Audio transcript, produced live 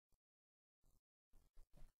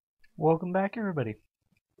Welcome back, everybody.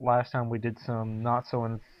 Last time we did some not so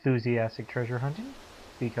enthusiastic treasure hunting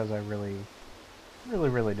because I really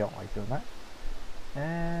don't like doing that.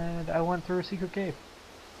 And I went through a secret cave.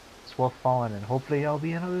 It's Wolf Fallen, and hopefully I'll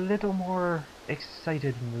be in a little more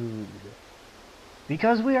excited mood.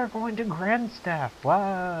 Because we are going to Grandstaff!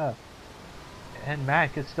 Wow! And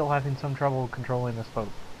Mac is still having some trouble controlling this boat.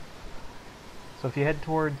 So if you head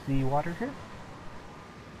towards the water here,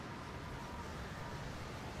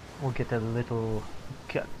 we'll get a little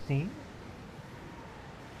cutscene.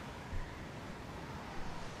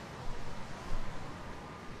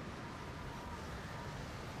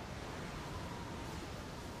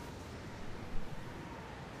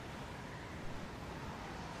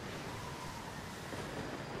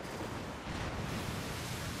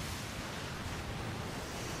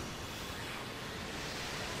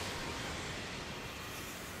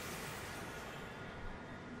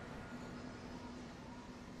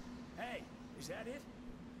 Is that it?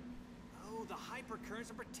 Oh, the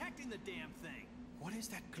hypercurrents are protecting the damn thing. What is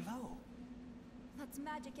that glow? That's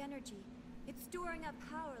magic energy. It's storing up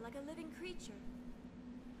power like a living creature.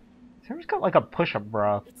 Sarah's got like a push-up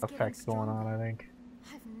bra It's effect going on, I think.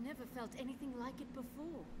 I've never felt anything like it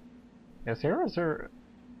before. Yeah, Sarah's are...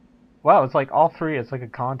 Wow, it's like all three, it's like a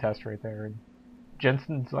contest right there. And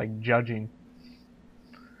Jensen's like judging.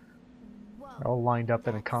 Whoa, They're all lined up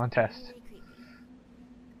in a contest. Really creepy.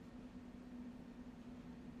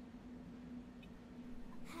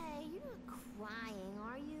 Hey, you're not crying,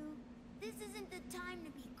 are you? This isn't the time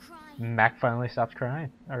to be crying. Mac finally stops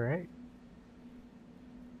crying. Alright.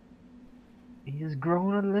 He has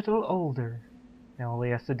grown a little older. Now all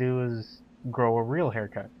he has to do is grow a real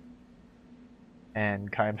haircut.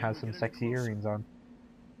 And Kiam has some sexy earrings on.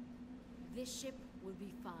 This ship will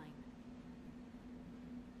be fine.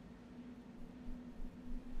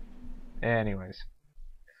 Anyways.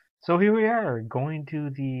 So here we are, going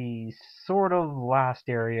to the sort of last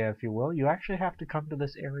area, if you will. You actually have to come to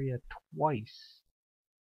this area twice,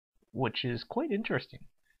 which is quite interesting.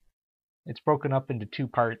 It's broken up into two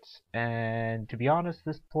parts, and to be honest,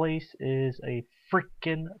 this place is a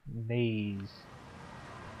freaking maze.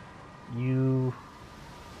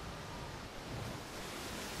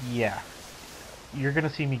 Yeah, you're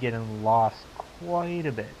gonna see me getting lost quite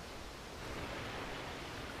a bit.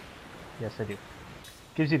 Yes, I do.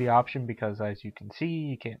 Gives you the option because, as you can see,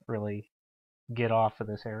 you can't really get off of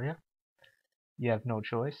this area. You have no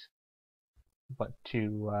choice but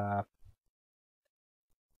to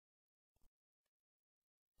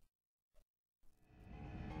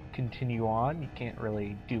continue on. You can't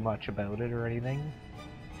really do much about it or anything.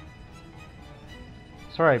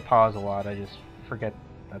 Sorry I pause a lot, I just forget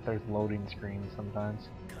that there's loading screens sometimes.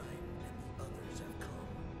 Kind and the others have come.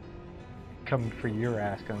 Coming for your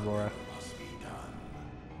ass, Gongora. Must be done.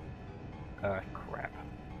 Crap.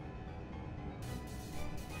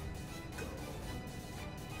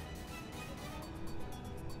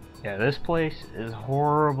 Yeah, this place is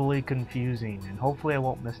horribly confusing, and hopefully I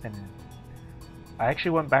won't miss anything. I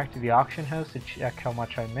actually went back to the auction house to check how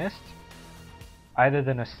much I missed. Other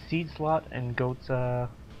than a seed slot and goats, I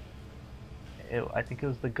think it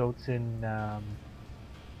was the goats in, the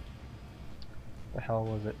hell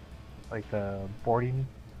was it? Like the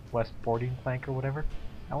west boarding plank or whatever.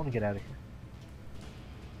 I want to get out of here.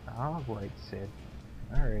 Alright, Sid.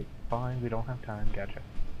 Alright, fine, we don't have time, gotcha.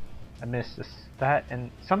 I missed that,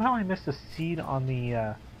 and somehow I missed a seed on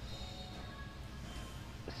the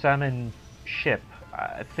salmon ship.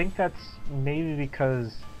 I think that's maybe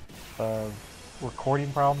because of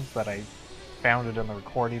recording problems, that I found it in the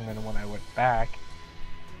recording, and when I went back,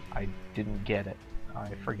 I didn't get it.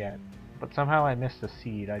 I forget. But somehow I missed a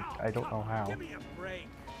seed. I don't know how. Give me a break.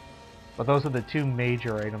 But those are the two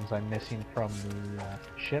major items I'm missing from the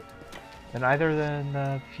ship. And other than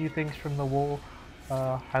a few things from the wool,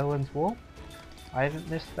 Highlands wool, I haven't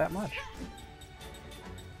missed that much.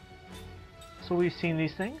 So we've seen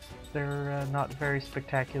these things. They're not very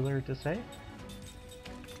spectacular to say.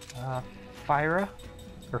 Flera,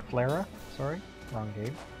 sorry, wrong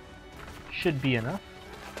game. Should be enough.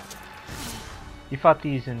 You fought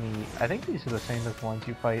these in the, I think these are the same as the ones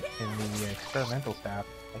you fight in the experimental staff.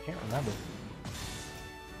 I can't remember.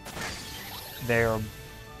 They're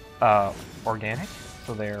organic,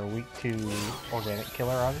 so they are weak to organic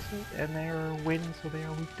killer, obviously, and they are wind, so they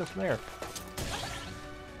are weak to flare.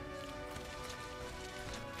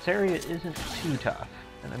 This area isn't too tough,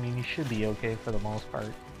 and I mean you should be okay for the most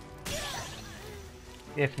part.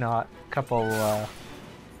 If not, couple of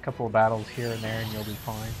battles here and there, and you'll be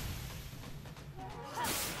fine.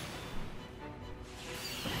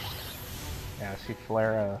 Yeah, see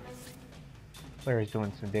Flera Claire's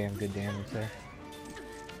doing some damn good damage there.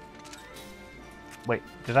 Wait,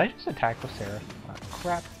 did I just attack with Sarah?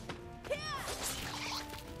 Crap.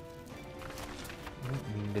 I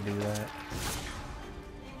didn't mean to do that.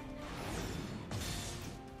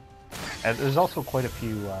 And there's also quite a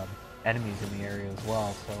few enemies in the area as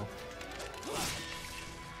well, so...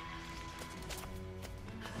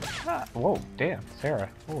 Ah, whoa, damn, Sarah.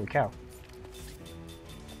 Holy cow.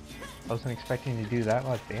 I wasn't expecting to do that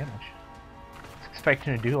much damage. I was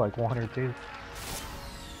expecting to do like 1 or 2.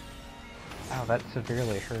 Ow, that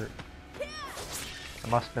severely hurt. It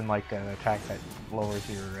must have been like an attack that lowers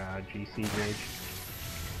your GC gauge.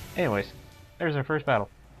 Anyways, there's our first battle.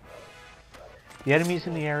 The enemies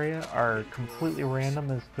in the area are completely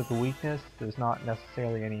random as to the weakness. There's not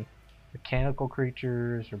necessarily any mechanical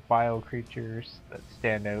creatures or bio creatures that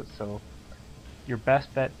stand out, so your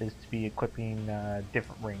best bet is to be equipping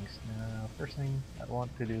different rings. Now, first thing I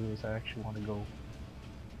want to do is I actually want to go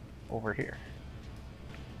over here.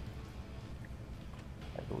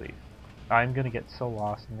 I believe. I'm gonna get so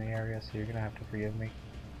lost in the area, so you're gonna have to forgive me.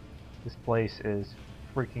 This place is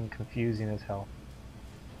freaking confusing as hell.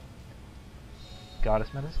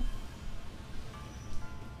 Goddess medicine?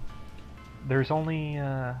 There's only,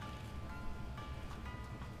 I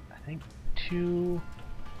think two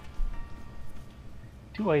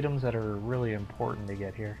items that are really important to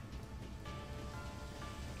get here.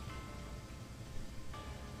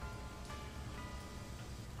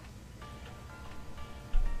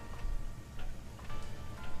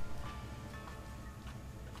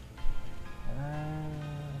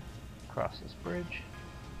 Cross this bridge.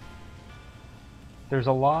 There's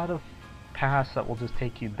a lot of paths that will just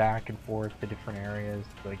take you back and forth to different areas.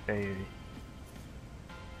 Like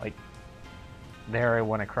there I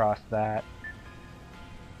went across that.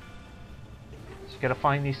 So you gotta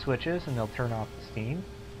find these switches and they'll turn off the steam.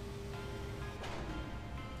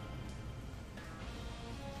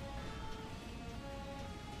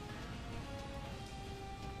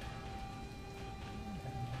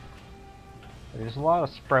 There's a lot of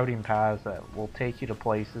sprouting paths that will take you to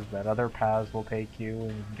places that other paths will take you,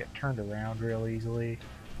 and you can get turned around real easily.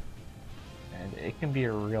 And it can be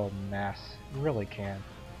a real mess. It really can.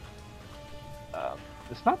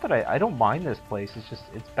 It's not that I don't mind this place, it's just,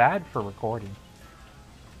 it's bad for recording.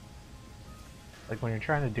 Like when you're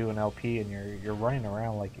trying to do an LP and you're running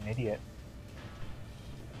around like an idiot.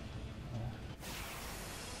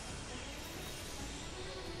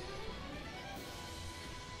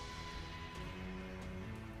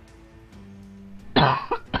 I'm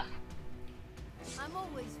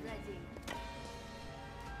always ready.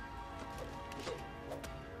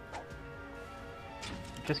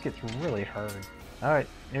 It just gets really hard. Alright,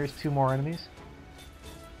 there's 2 more enemies.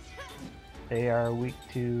 They are weak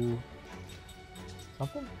to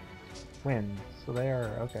something? Wind. So they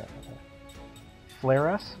are, okay.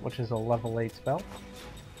 Flare Us, which is a level 8 spell.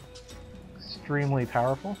 Extremely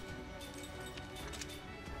powerful.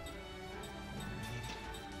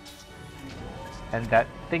 And that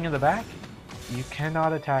thing in the back, you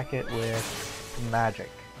cannot attack it with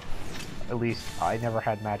magic. At least I never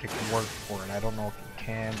had magic work for it. I don't know if you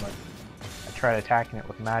can, but I tried attacking it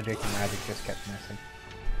with magic and magic just kept missing.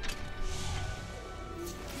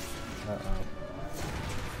 Uh-oh.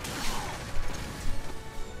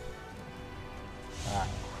 Ah,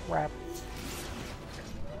 crap.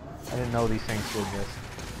 I didn't know these things did this.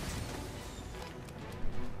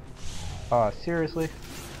 Oh, seriously?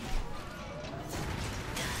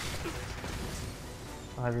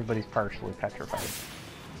 Oh, everybody's partially petrified.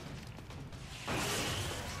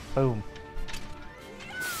 Boom.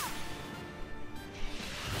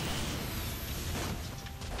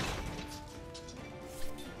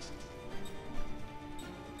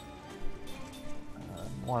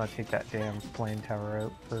 I want to take that damn flame tower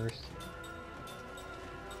out first.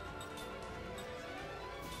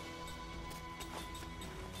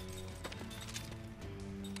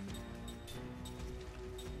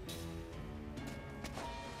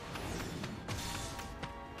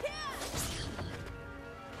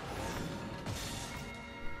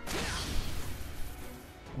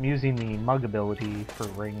 I'm using the mug ability for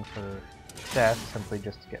ring for stats, simply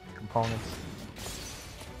just to get the components.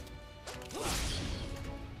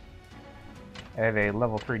 I have a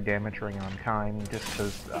level 3 damage ring on time, just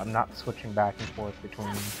because I'm not switching back and forth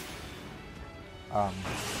between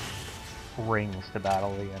rings to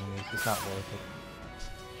battle the enemies. It's not worth it.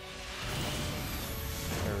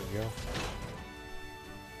 There we go.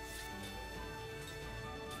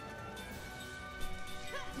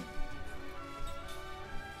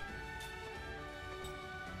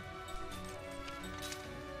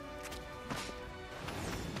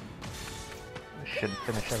 should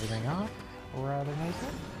finish everything off rather nicely.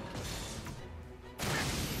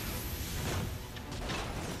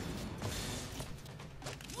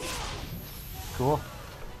 Cool.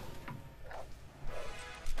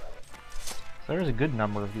 So there's a good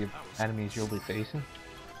number of the enemies you'll be facing.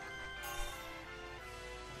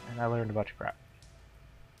 And I learned a bunch of crap.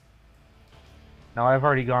 Now I've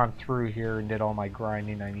already gone through here and did all my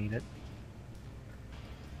grinding I needed.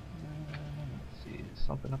 Let's see, is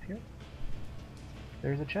something up here?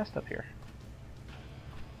 There's a chest up here.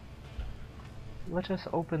 Let us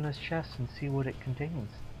open this chest and see what it contains.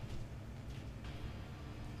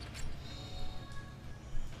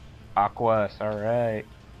 Aquas, alright.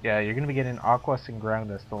 Yeah, you're going to be getting Aquas and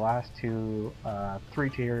Groundus, the last two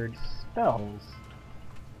 3-tiered spells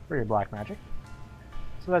for your black magic.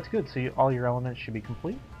 So that's good, so all your elements should be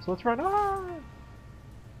complete. So let's run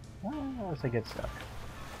as I get stuck.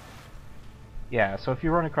 Yeah, so if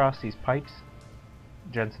you run across these pipes,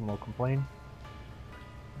 Jensen will complain.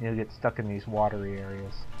 You'll get stuck in these watery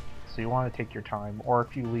areas. So you want to take your time, or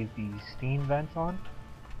if you leave the steam vents on,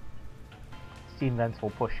 steam vents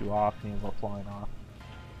will push you off and you'll go flying off.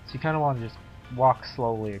 So you kind of want to just walk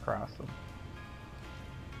slowly across them.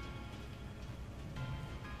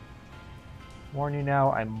 Warn you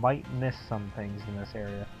now, I might miss some things in this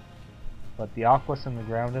area. But the Aquas and the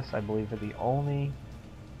Groundus, I believe, are the only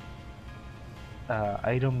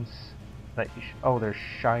items that you should... Oh, there's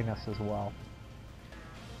Shyness as well.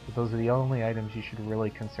 But those are the only items you should really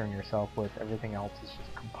concern yourself with. Everything else is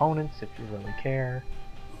just components, if you really care.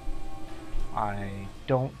 I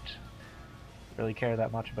don't really care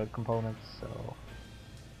that much about components, so...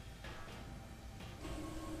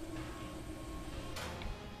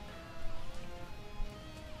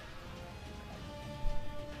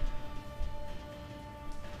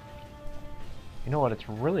 You know what, it's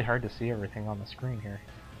really hard to see everything on the screen here.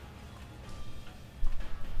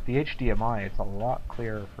 The HDMI, it's a lot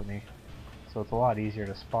clearer for me, so it's a lot easier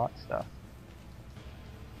to spot stuff.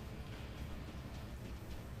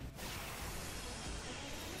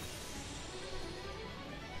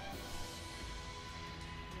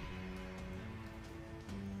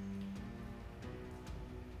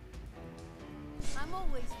 I'm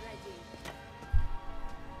always ready.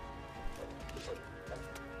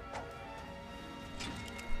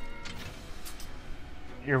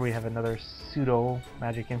 Here we have another pseudo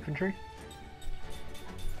magic infantry.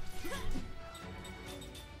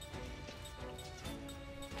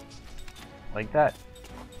 Like that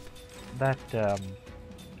is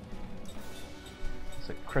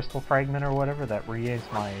it crystal fragment or whatever that regains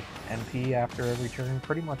my MP after every turn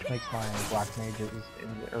pretty much makes my black mages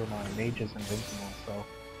or my mages invincible, so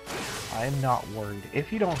I'm not worried.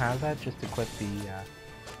 If you don't have that, just equip the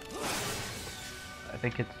I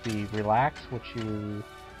think it's the Relax, which you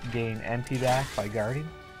gain MP back by guarding.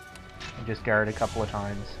 And just guard a couple of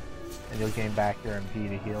times, and you'll gain back your MP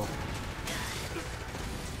to heal.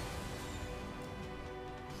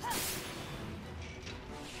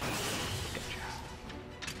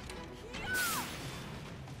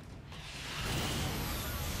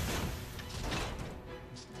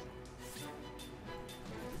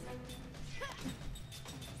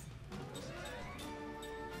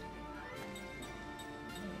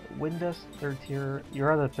 Windus, 3rd tier.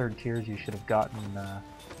 Your other 3rd tiers you should have gotten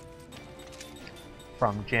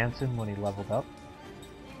from Jansen when he leveled up.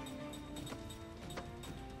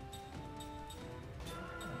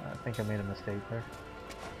 I think I made a mistake there.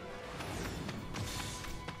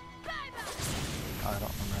 Oh, I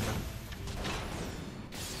don't remember.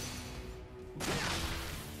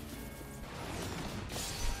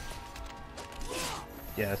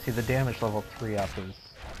 Yeah, see, the damage level 3 up is...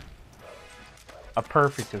 A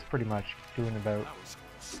perfect is pretty much doing about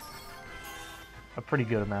a pretty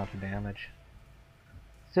good amount of damage.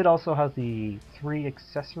 Sid also has the 3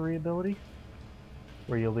 accessory ability,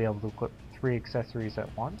 where you'll be able to equip 3 accessories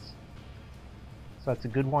at once. So that's a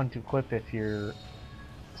good one to equip if you're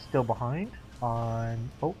still behind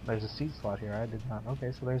on... Oh, there's a seed slot here. I did not...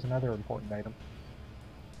 Okay, so there's another important item.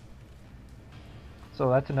 So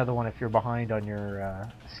that's another one if you're behind on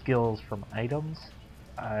your skills from items.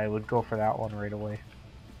 I would go for that one right away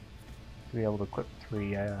to be able to equip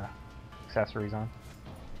 3 accessories on.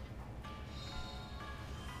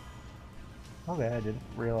 Okay, I didn't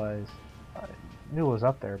realize. I knew it was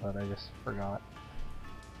up there, but I just forgot.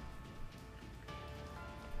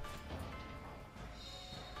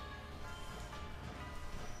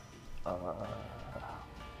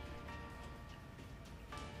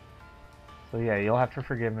 So yeah, you'll have to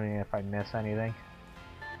forgive me if I miss anything.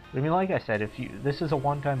 I mean, like I said, if you this is a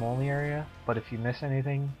one-time only area, but if you miss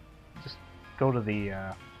anything, just go to the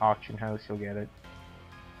auction house, you'll get it.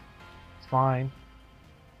 It's fine.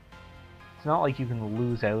 It's not like you can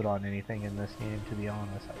lose out on anything in this game, to be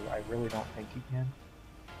honest. I really don't think you can.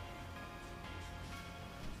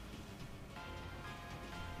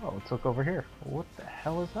 Oh, let's look over here. What the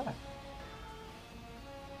hell is that?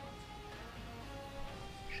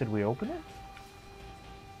 Should we open it?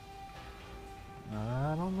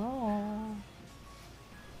 I don't know.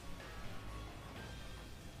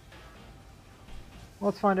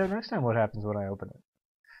 Let's find out next time what happens when I open it.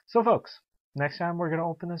 So folks, next time we're going to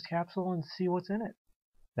open this capsule and see what's in it.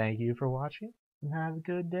 Thank you for watching, and have a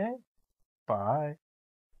good day. Bye.